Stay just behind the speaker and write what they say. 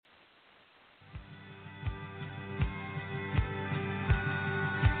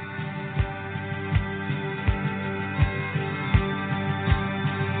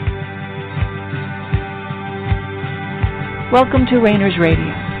Welcome to Rainers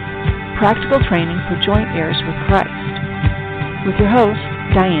Radio, practical training for joint heirs with Christ, with your host,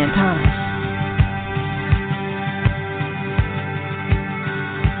 Diane Thomas.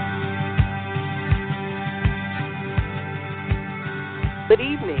 Good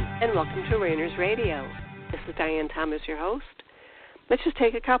evening, and welcome to Rainers Radio. This is Diane Thomas, your host. Let's just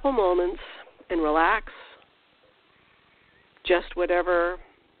take a couple moments and relax. Just whatever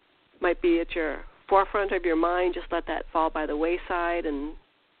might be at your forefront of your mind, just let that fall by the wayside, and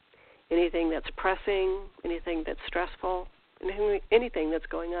anything that's pressing, anything that's stressful, anything that's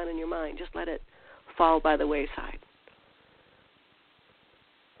going on in your mind, just let it fall by the wayside.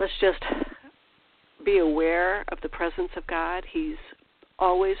 Let's just be aware of the presence of God. He's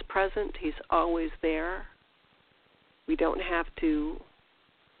always present. He's always there. We don't have to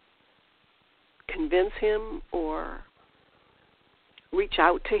convince him or reach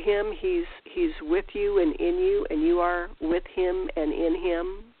out to him. He's with you and in you, and you are with him and in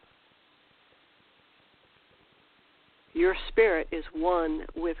him. Your spirit is one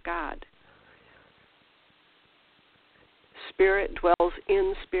with God. Spirit dwells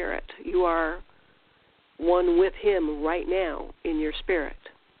in spirit. You are one with him right now in your spirit.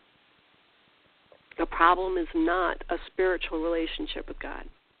 The problem is not a spiritual relationship with God.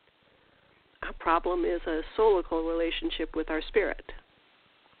 Our problem is a soulical relationship with our spirit.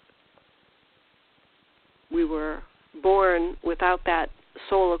 We were born without that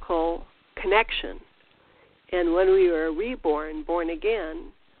soulical connection. And when we were reborn, born again,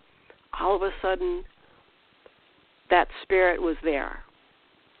 all of a sudden that spirit was there.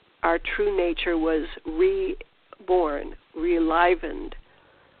 Our true nature was reborn, re-enlivened,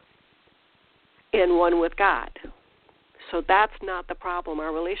 and one with God. So that's not the problem.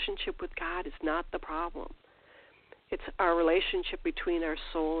 Our relationship with God is not the problem. It's our relationship between our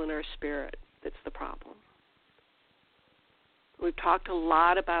soul and our spirit that's the problem. We've talked a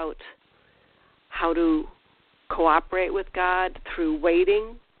lot about how to cooperate with God through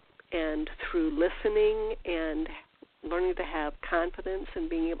waiting and through listening and learning to have confidence in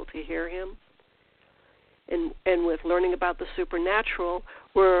being able to hear him. And with learning about the supernatural,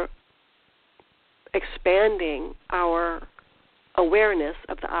 we're expanding our awareness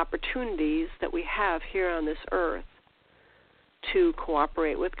of the opportunities that we have here on this earth to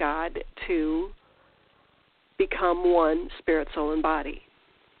cooperate with God, to become one, spirit, soul, and body.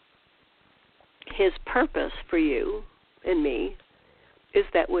 His purpose for you and me is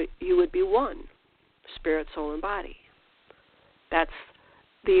that you would be one, spirit, soul, and body. That's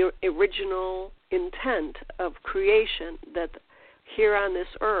the original intent of creation, that here on this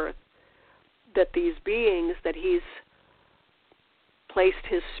earth, that these beings that he's placed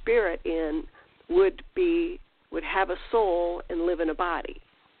his spirit in would have a soul and live in a body.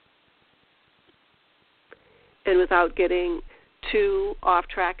 And without getting too off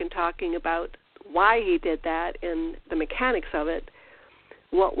track and talking about why he did that and the mechanics of it,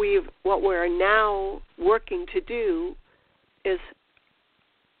 what we're now working to do is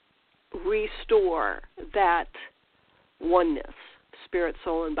restore that oneness, spirit,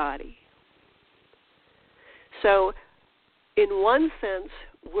 soul, and body. So in one sense,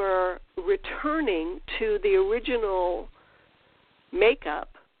 we're returning to the original makeup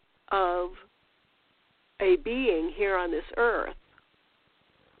of a being here on this earth,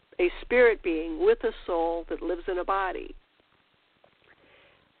 a spirit being with a soul that lives in a body.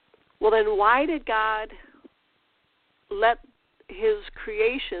 Well, then why did God let his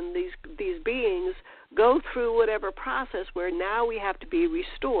creation, these beings, go through whatever process where now we have to be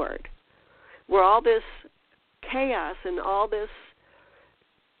restored, where all this chaos and all this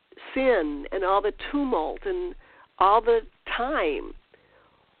sin and all the tumult and all the time,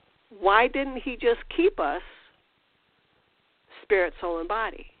 why didn't he just keep us spirit, soul, and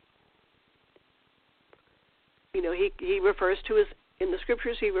body? You know, he refers to in the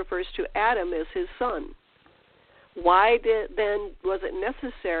scriptures, he refers to Adam as his son. Why then was it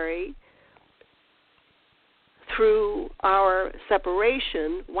necessary through our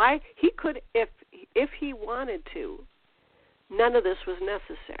separation? Why he could, if he wanted to, none of this was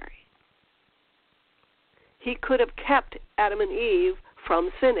necessary. He could have kept Adam and Eve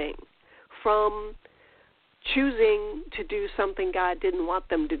from sinning, from choosing to do something God didn't want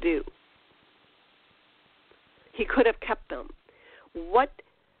them to do. He could have kept them. What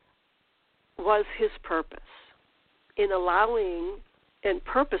was his purpose in allowing and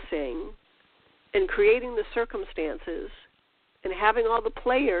purposing and creating the circumstances and having all the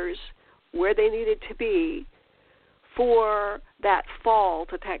players where they needed to be for that fall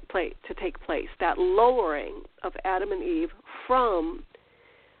to take place, that lowering of Adam and Eve from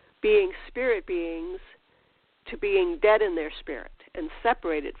being spirit beings to being dead in their spirit and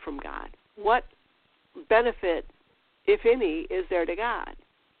separated from God, what benefit, if any, is there to God?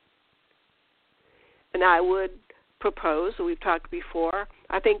 And I would propose, we've talked before,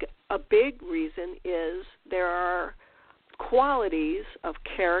 I think a big reason is there are qualities of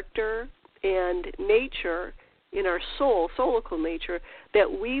character and nature in our soul, soulical nature, that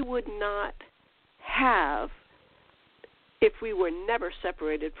we would not have if we were never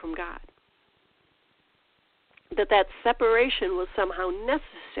separated from God. That separation was somehow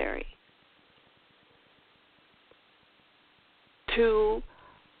necessary to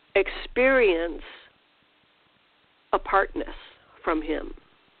experience apartness from Him.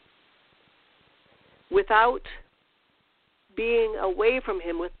 Without being away from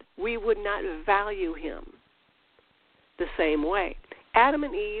Him, we would not value Him the same way. Adam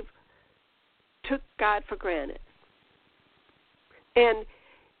and Eve took God for granted. And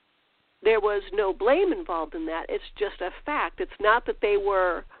there was no blame involved in that. It's just a fact. It's not that they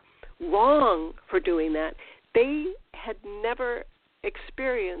were wrong for doing that. They had never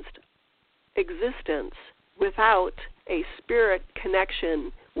experienced existence without a spirit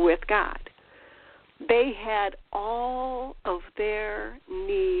connection with God. They had all of their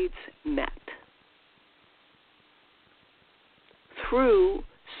needs met through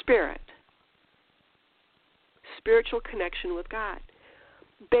spirit, spiritual connection with God.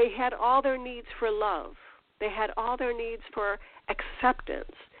 They had all their needs for love. They had all their needs for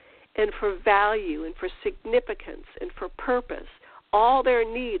acceptance and for value and for significance and for purpose. All their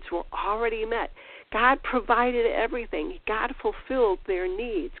needs were already met. God provided everything. God fulfilled their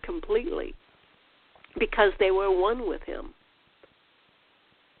needs completely because they were one with Him.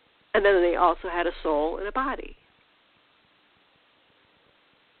 And then they also had a soul and a body.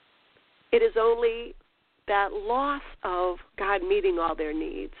 It is only that loss of God meeting all their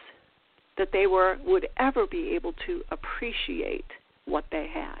needs that they would ever be able to appreciate what they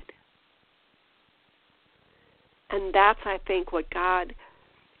had. And that's, I think, what God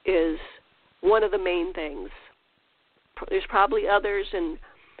is one of the main things. There's probably others, and,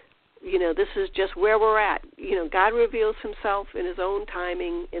 this is just where we're at. God reveals Himself in His own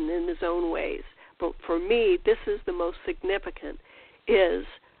timing and in His own ways. But for me, this is the most significant, is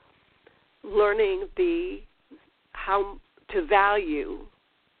learning how to value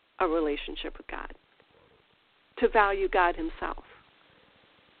a relationship with God, to value God Himself,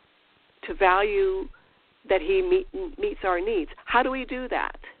 to value that He meets our needs. How do we do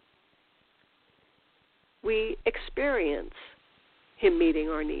that? We experience Him meeting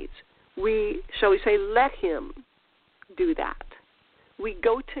our needs. We, shall we say, let Him do that. We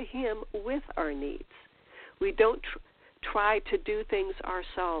go to Him with our needs. We don't try to do things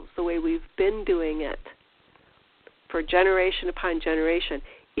ourselves the way we've been doing it for generation upon generation.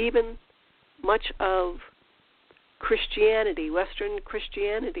 Even much of Christianity, Western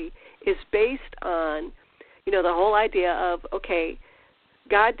Christianity, is based on, the whole idea of, okay,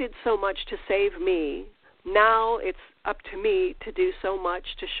 God did so much to save me, now it's up to me to do so much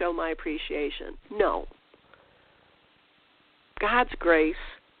to show my appreciation. No. God's grace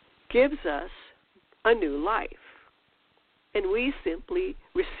gives us a new life, and we simply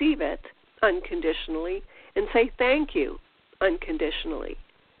receive it unconditionally and say thank you unconditionally.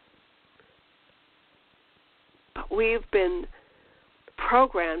 But we've been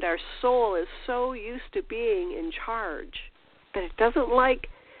programmed, our soul is so used to being in charge that it doesn't like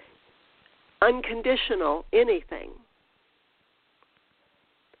unconditional anything.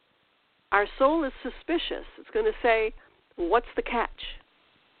 Our soul is suspicious. It's going to say, what's the catch?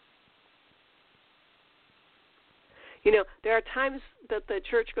 There are times that the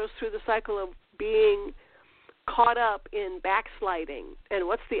church goes through the cycle of being caught up in backsliding. And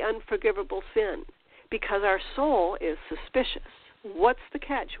what's the unforgivable sin? Because our soul is suspicious. What's the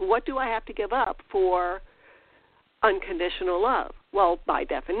catch? What do I have to give up for unconditional love? Well, by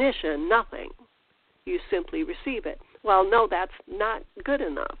definition, nothing. You simply receive it. Well, no, that's not good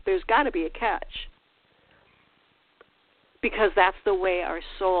enough. There's got to be a catch. Because that's the way our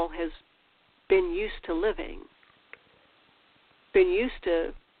soul has been used to living, been used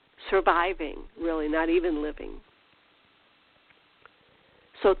to surviving, really, not even living.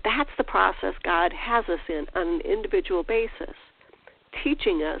 So that's the process God has us in on an individual basis,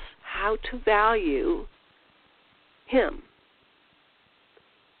 teaching us how to value Him.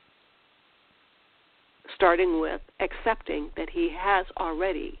 Starting with accepting that He has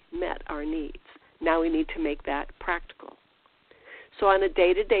already met our needs. Now we need to make that practical. So on a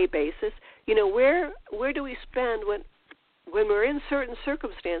day-to-day basis, where do we spend when we're in certain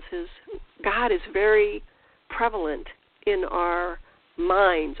circumstances? God is very prevalent in our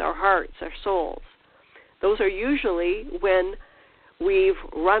minds, our hearts, our souls. Those are usually when we've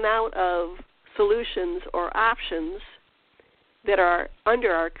run out of solutions or options that are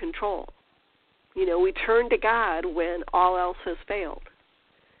under our control. We turn to God when all else has failed.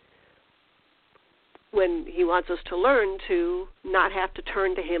 When He wants us to learn to not have to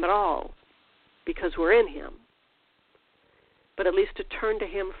turn to Him at all because we're in Him. But at least to turn to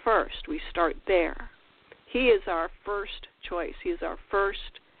Him first. We start there. He is our first choice. He is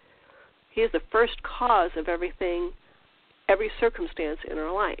the first cause of everything, every circumstance in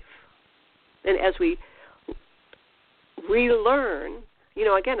our life. And as we relearn,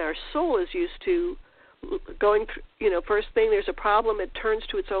 again, our soul is used to going through, first thing there's a problem, it turns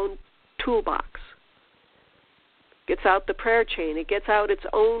to its own toolbox. Gets out the prayer chain. It gets out its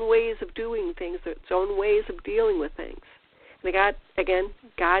own ways of doing things, its own ways of dealing with things. And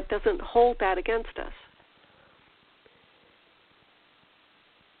God doesn't hold that against us.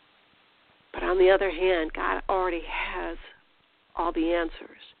 But on the other hand, God already has all the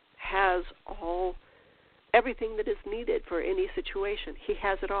answers, has everything that is needed for any situation. He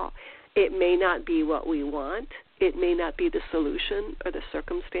has it all. It may not be what we want. It may not be the solution or the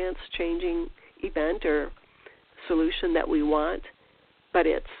circumstance-changing event or solution that we want, but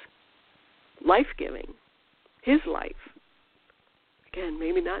it's life-giving, His life. Again,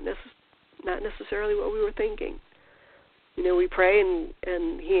 maybe not necessarily what we were thinking. We pray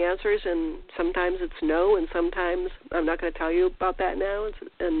and He answers, and sometimes it's no, and sometimes, I'm not going to tell you about that now,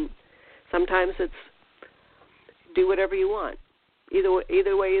 and sometimes it's do whatever you want.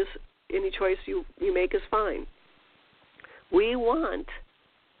 Either way is, any choice you make is fine. We want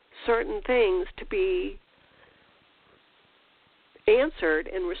certain things to be answered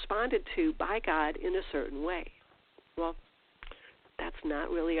and responded to by God in a certain way. Well, that's not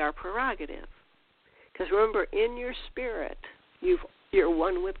really our prerogative. Because remember, in your spirit, you're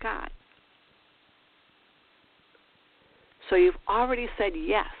one with God. So you've already said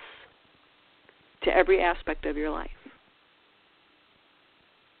yes to every aspect of your life.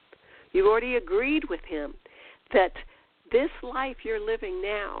 You've already agreed with Him that this life you're living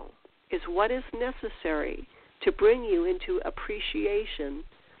now is what is necessary to bring you into appreciation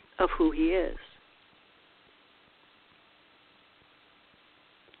of who He is.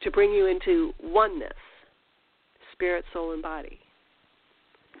 To bring you into oneness, spirit, soul, and body.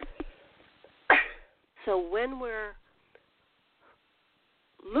 So when we're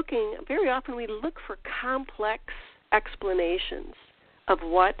looking, very often we look for complex explanations of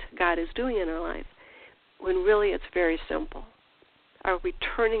what God is doing in our life, when really it's very simple. Are we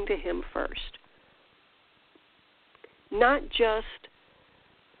turning to Him first? Not just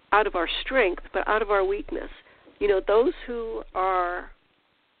out of our strength, but out of our weakness. Those who are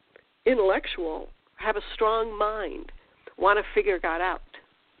intellectual, have a strong mind, want to figure God out,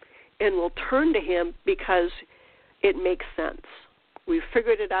 and will turn to Him because it makes sense. We've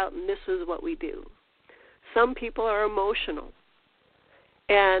figured it out, and this is what we do. Some people are emotional,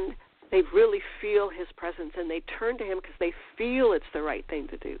 and they really feel His presence, and they turn to Him because they feel it's the right thing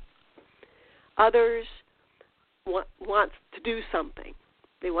to do. Others want to do something.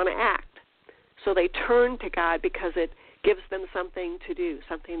 They want to act. So they turn to God because it gives them something to do,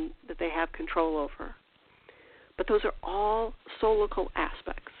 something that they have control over. But those are all soulical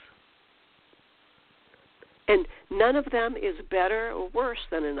aspects. And none of them is better or worse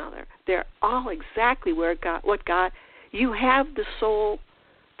than another. They're all exactly where you have the soul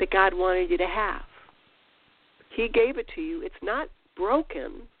that God wanted you to have. He gave it to you. It's not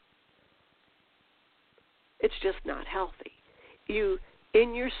broken. It's just not healthy.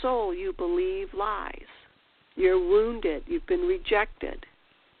 In your soul, you believe lies. You're wounded. You've been rejected.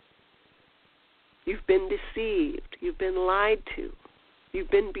 You've been deceived. You've been lied to. You've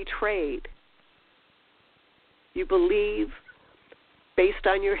been betrayed. You believe based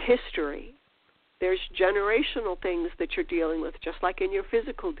on your history. There's generational things that you're dealing with, just like in your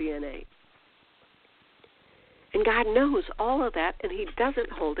physical DNA. And God knows all of that, and He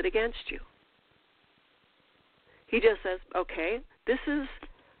doesn't hold it against you. He just says, okay, this is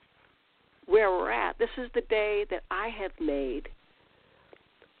where we're at. This is the day that I have made.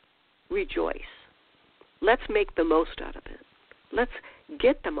 Rejoice. Let's make the most out of it. Let's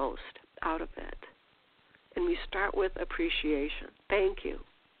get the most out of it. And we start with appreciation. Thank you.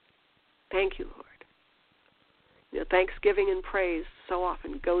 Thank you, Lord. Thanksgiving and praise so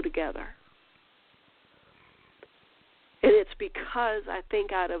often go together. And it's because I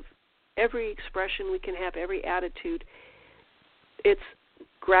think out of every expression we can have, every attitude, it's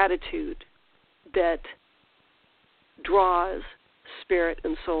gratitude that draws spirit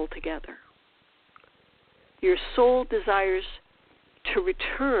and soul together. Your soul desires to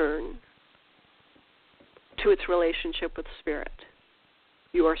return to its relationship with spirit,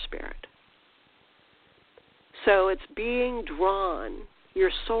 your spirit. So it's being drawn,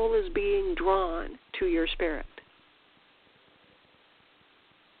 your soul is being drawn to your spirit.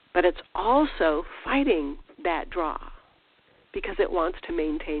 But it's also fighting that draw because it wants to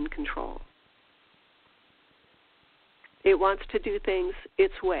maintain control. It wants to do things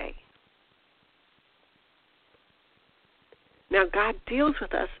its way. Now, God deals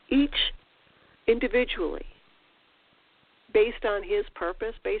with us each individually based on His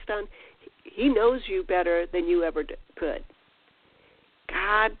purpose, based on He knows you better than you ever could.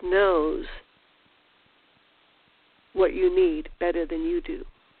 God knows what you need better than you do.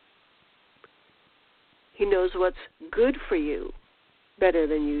 He knows what's good for you better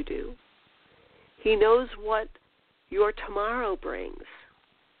than you do. He knows what your tomorrow brings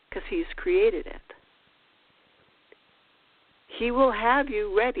because He's created it. He will have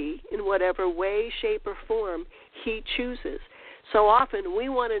you ready in whatever way, shape, or form He chooses. So often we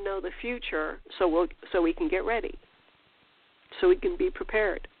want to know the future so we can get ready, so we can be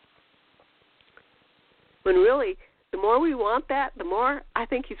prepared. When really, the more we want that, the more I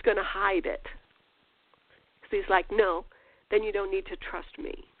think He's going to hide it. Because He's like, no, then you don't need to trust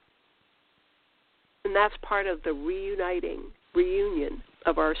me. And that's part of the reunion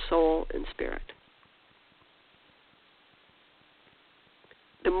of our soul and spirit.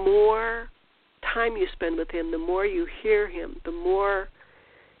 The more time you spend with Him, the more you hear Him, the more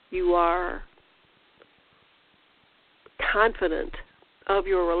you are confident of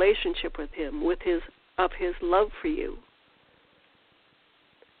your relationship with Him, of His love for you,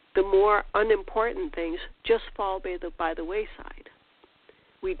 the more unimportant things just fall by the wayside.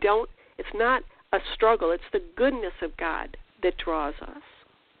 It's not a struggle, it's the goodness of God that draws us.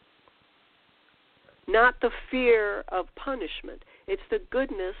 Not the fear of punishment. It's the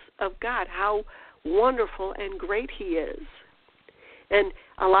goodness of God, how wonderful and great He is. And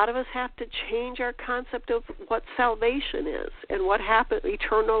a lot of us have to change our concept of what salvation is and what happens,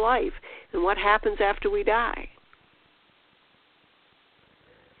 eternal life, and what happens after we die.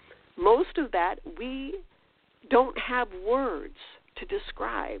 Most of that, we don't have words to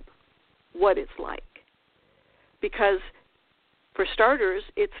describe what it's like. Because, for starters,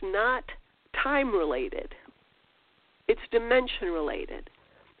 it's not time-related. It's dimension-related.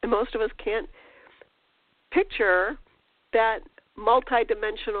 And most of us can't picture those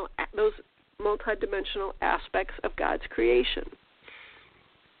multidimensional aspects of God's creation.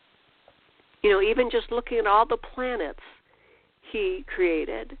 Even just looking at all the planets He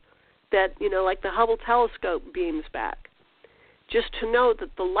created that, like the Hubble telescope beams back, just to know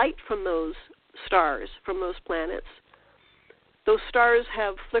that the light from those stars, from those planets, those stars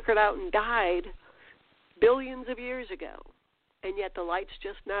have flickered out and died billions of years ago, and yet the light's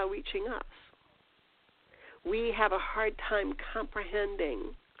just now reaching us. We have a hard time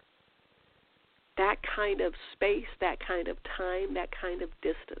comprehending that kind of space, that kind of time, that kind of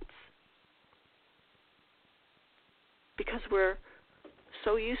distance. Because we're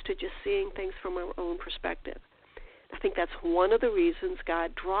so used to just seeing things from our own perspective. I think that's one of the reasons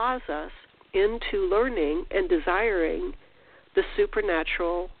God draws us into learning and desiring the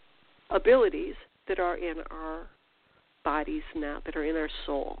supernatural abilities that are in our bodies now, that are in our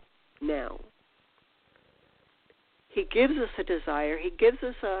soul now. He gives us a desire, He gives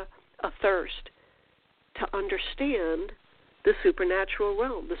us a thirst to understand the supernatural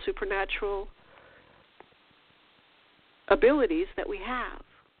realm, the supernatural abilities that we have.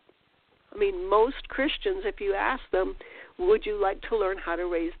 I mean, most Christians, if you ask them, would you like to learn how to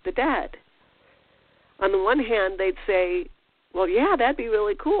raise the dead? On the one hand, they'd say, well, yeah, that'd be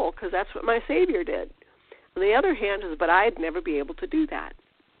really cool because that's what my Savior did. On the other hand, but I'd never be able to do that.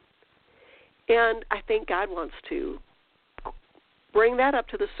 And I think God wants to bring that up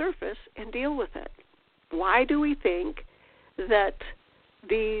to the surface and deal with it. Why do we think that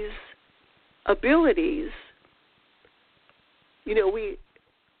these abilities,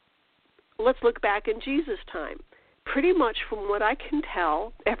 let's look back in Jesus' time. Pretty much from what I can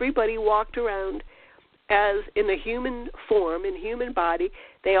tell, everybody walked around as in a human form, in human body.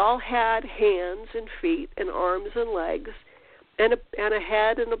 They all had hands and feet and arms and legs and a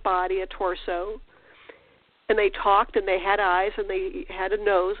head and a body, a torso. And they talked and they had eyes and they had a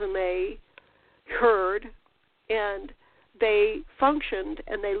nose and they heard and they functioned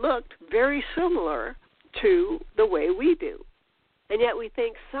and they looked very similar to the way we do. And yet we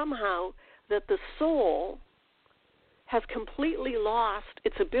think somehow that the soul has completely lost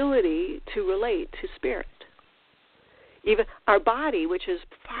its ability to relate to spirit. Even our body, which is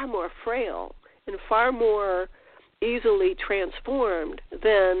far more frail and far more easily transformed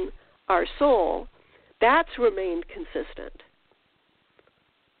than our soul, That's remained consistent.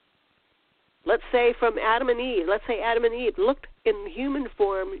 Let's say from Adam and Eve, Adam and Eve looked in human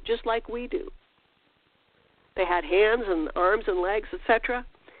form just like we do. They had hands and arms and legs, etc.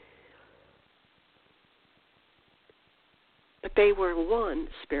 But they were one,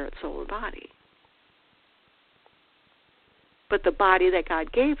 spirit, soul, and body. But the body that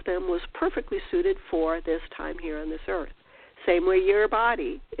God gave them was perfectly suited for this time here on this earth. Same way your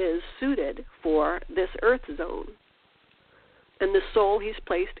body is suited for this earth zone. And the soul He's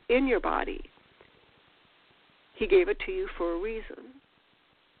placed in your body, He gave it to you for a reason.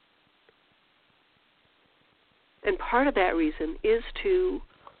 And part of that reason is to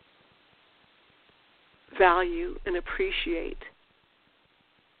value and appreciate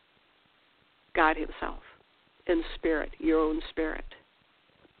God Himself and spirit, your own spirit.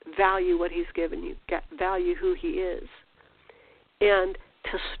 Value what He's given you. Value who He is. And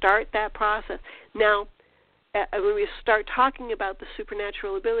to start that process. Now, when we start talking about the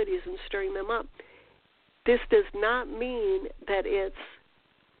supernatural abilities and stirring them up, this does not mean that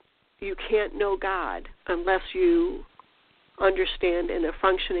you can't know God unless you understand and are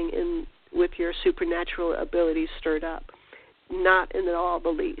functioning with your supernatural abilities stirred up. Not in all the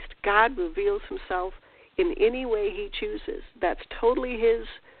least. God reveals Himself in any way He chooses. That's totally His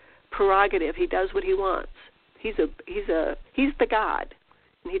prerogative. He does what He wants. He's the God,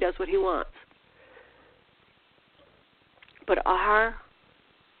 and He does what He wants. But our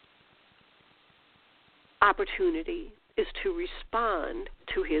opportunity is to respond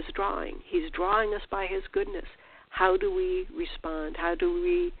to His drawing. He's drawing us by His goodness. How do we respond? How do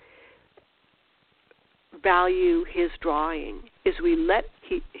we value His drawing? Is we let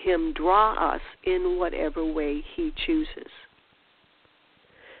Him draw us in whatever way He chooses.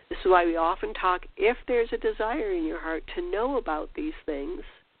 This is why we often talk, if there's a desire in your heart to know about these things,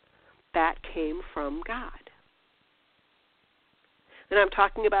 that came from God. And I'm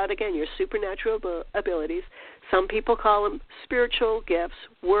talking about, again, your supernatural abilities. Some people call them spiritual gifts.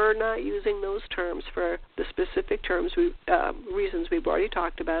 We're not using those terms for the specific reasons we've already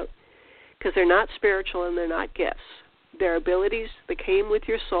talked about, because they're not spiritual and they're not gifts. They're abilities that came with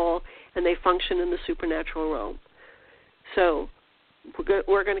your soul, and they function in the supernatural realm. So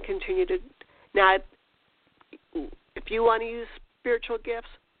we're going to continue to. Now, if you want to use spiritual gifts,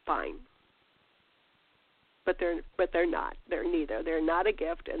 fine. But they're not. They're neither. They're not a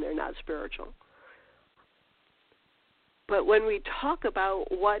gift, and they're not spiritual. But when we talk about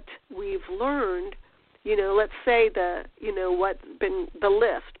what we've learned, let's say what's been the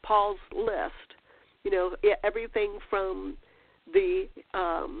list, Paul's list, everything from the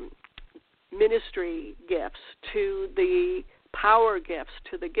ministry gifts to the power gifts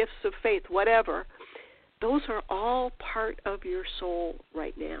to the gifts of faith, whatever, those are all part of your soul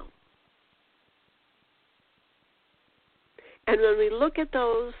right now. And when we look at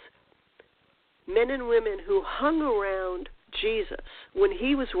those men and women who hung around Jesus when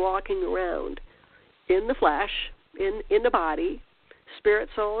He was walking around in the flesh, in the body, spirit,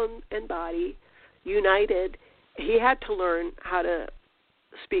 soul, and body, united, He had to learn how to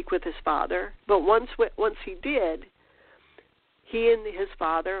speak with His Father. But once He did, He and His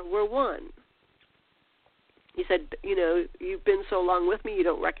Father were one. He said, you've been so long with me, you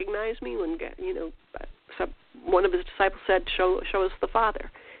don't recognize me. When one of His disciples said, show us the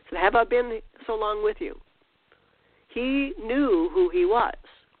Father. He said, have I been so long with you? He knew who He was.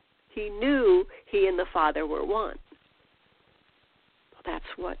 He knew He and the Father were one. That's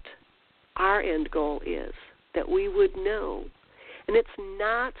what our end goal is, that we would know. And it's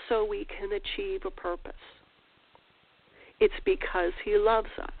not so we can achieve a purpose. It's because He loves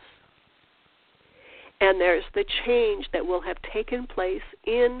us. And there's the change that will have taken place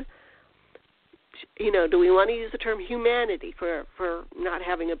in, do we want to use the term humanity for not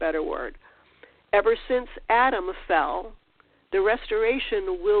having a better word? Ever since Adam fell, the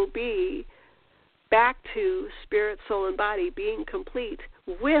restoration will be back to spirit, soul, and body being complete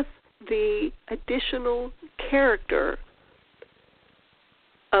with the additional character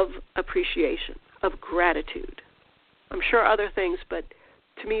of appreciation, of gratitude. I'm sure other things, but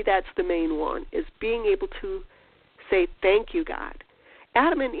to me that's the main one, is being able to say, thank you, God.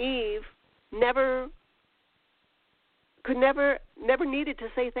 Adam and Eve never needed to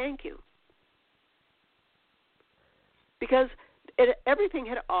say thank you, because everything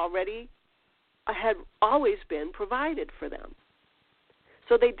had always been provided for them.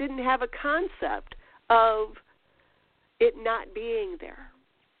 So they didn't have a concept of it not being there.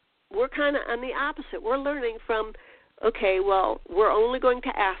 We're kind of on the opposite. We're learning from, we're only going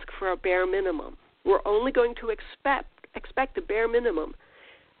to ask for a bare minimum. We're only going to expect a bare minimum.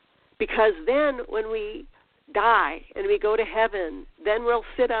 Because then when we die and we go to heaven, then we'll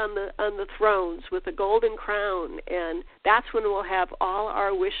sit on the thrones with a golden crown, and that's when we'll have all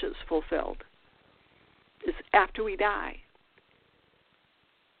our wishes fulfilled. It's after we die.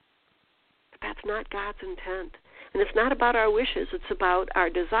 But that's not God's intent. And it's not about our wishes, it's about our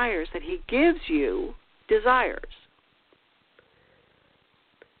desires, that He gives you desires.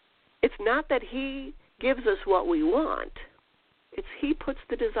 It's not that He gives us what we want. It's He puts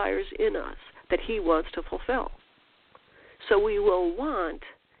the desires in us that He wants to fulfill. So we will want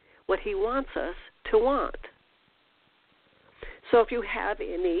what He wants us to want. So if you have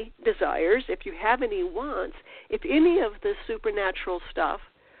any desires, if you have any wants, if any of this supernatural stuff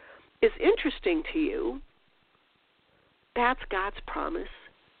is interesting to you, that's God's promise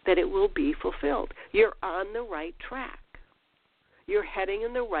that it will be fulfilled. You're on the right track. You're heading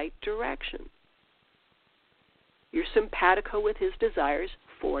in the right direction. You're simpatico with His desires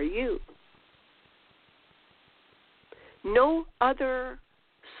for you. No other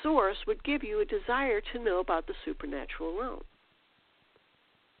source would give you a desire to know about the supernatural realm.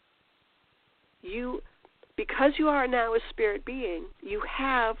 Because you are now a spirit being, you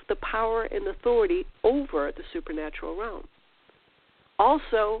have the power and authority over the supernatural realm.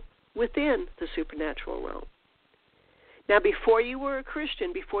 Also within the supernatural realm. Now, before you were a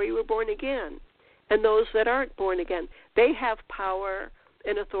Christian, before you were born again, and those that aren't born again, they have power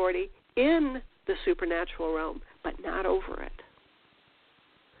and authority in the supernatural realm, but not over it.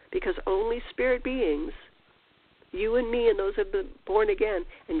 Because only spirit beings, you and me and those that have been born again,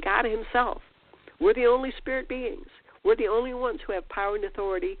 and God Himself, we're the only spirit beings. We're the only ones who have power and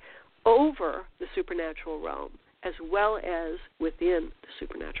authority over the supernatural realm, as well as within the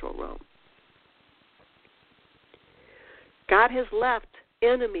supernatural realm. God has left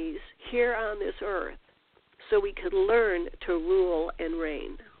enemies here on this earth so we could learn to rule and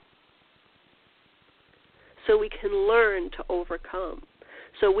reign. So we can learn to overcome.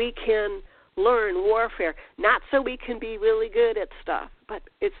 So we can learn warfare, not so we can be really good at stuff, but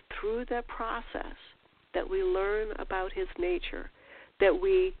it's through the process that we learn about His nature, that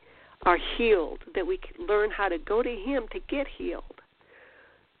we are healed, that we can learn how to go to Him to get healed.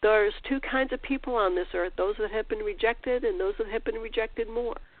 There's two kinds of people on this earth, those that have been rejected and those that have been rejected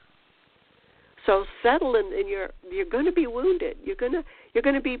more. So settle in, and you're going to be wounded. You're going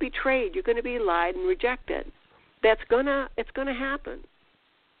to be betrayed. You're going to be lied and rejected. It's going to happen.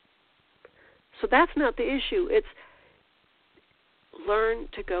 So that's not the issue. It's learn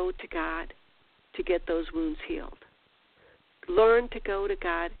to go to God to get those wounds healed. Learn to go to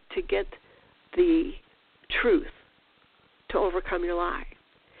God to get the truth to overcome your lie.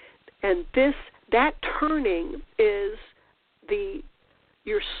 And that turning is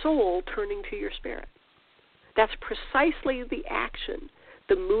your soul turning to your spirit. That's precisely the action,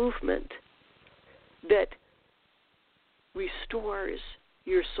 the movement that restores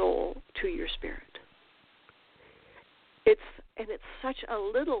your soul to your spirit. It's such a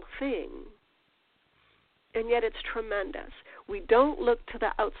little thing, and yet it's tremendous. We don't look to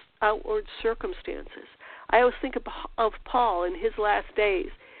the outward circumstances. I always think of Paul in his last days,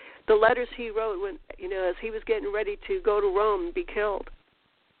 the letters he wrote when, as he was getting ready to go to Rome and be killed.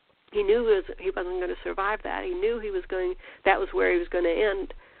 He knew he wasn't going to survive that. He knew that was where he was going to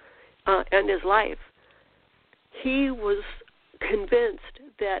end his life. He was convinced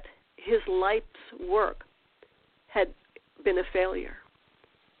that his life's work had been a failure.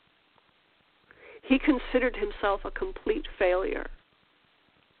 He considered himself a complete failure.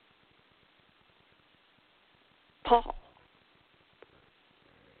 Paul.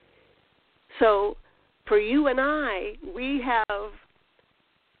 So for you and I, we have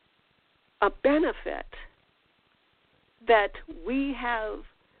a benefit that we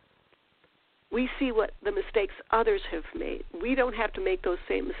see what the mistakes others have made. We don't have to make those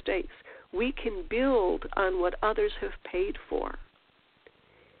same mistakes. We can build on what others have paid for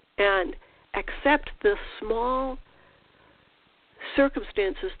and accept the small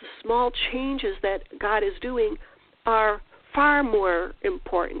circumstances, the small changes that God is doing are far more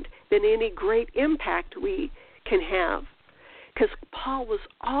important than any great impact we can have. Because Paul was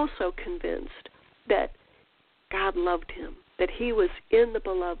also convinced that God loved him, that he was in the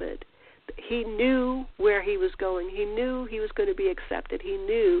beloved. He knew where he was going. He knew he was going to be accepted. He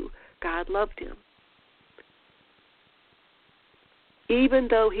knew God loved him. Even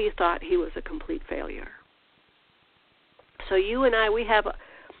though he thought he was a complete failure. So you and I, we have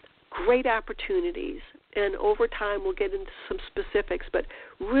great opportunities, and over time we'll get into some specifics, but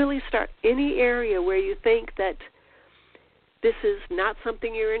really start any area where you think that this is not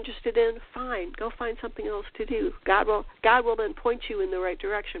something you're interested in, fine, go find something else to do. God will then point you in the right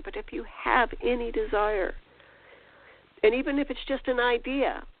direction. But if you have any desire, and even if it's just an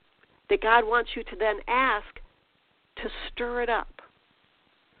idea that God wants you to then ask to stir it up,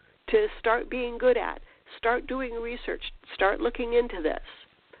 to start being good at, start doing research, start looking into this,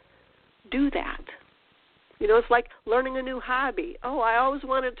 do that. It's like learning a new hobby. Oh, I always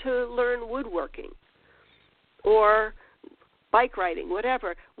wanted to learn woodworking or bike riding,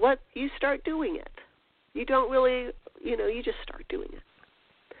 whatever. You start doing it. You don't really, you just start doing it.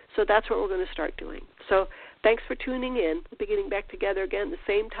 So that's what we're going to start doing. So thanks for tuning in. We'll be getting back together again the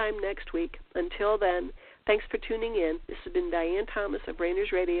same time next week. Until then, thanks for tuning in. This has been Diane Thomas of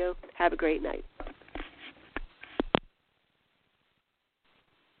Brainers Radio. Have a great night.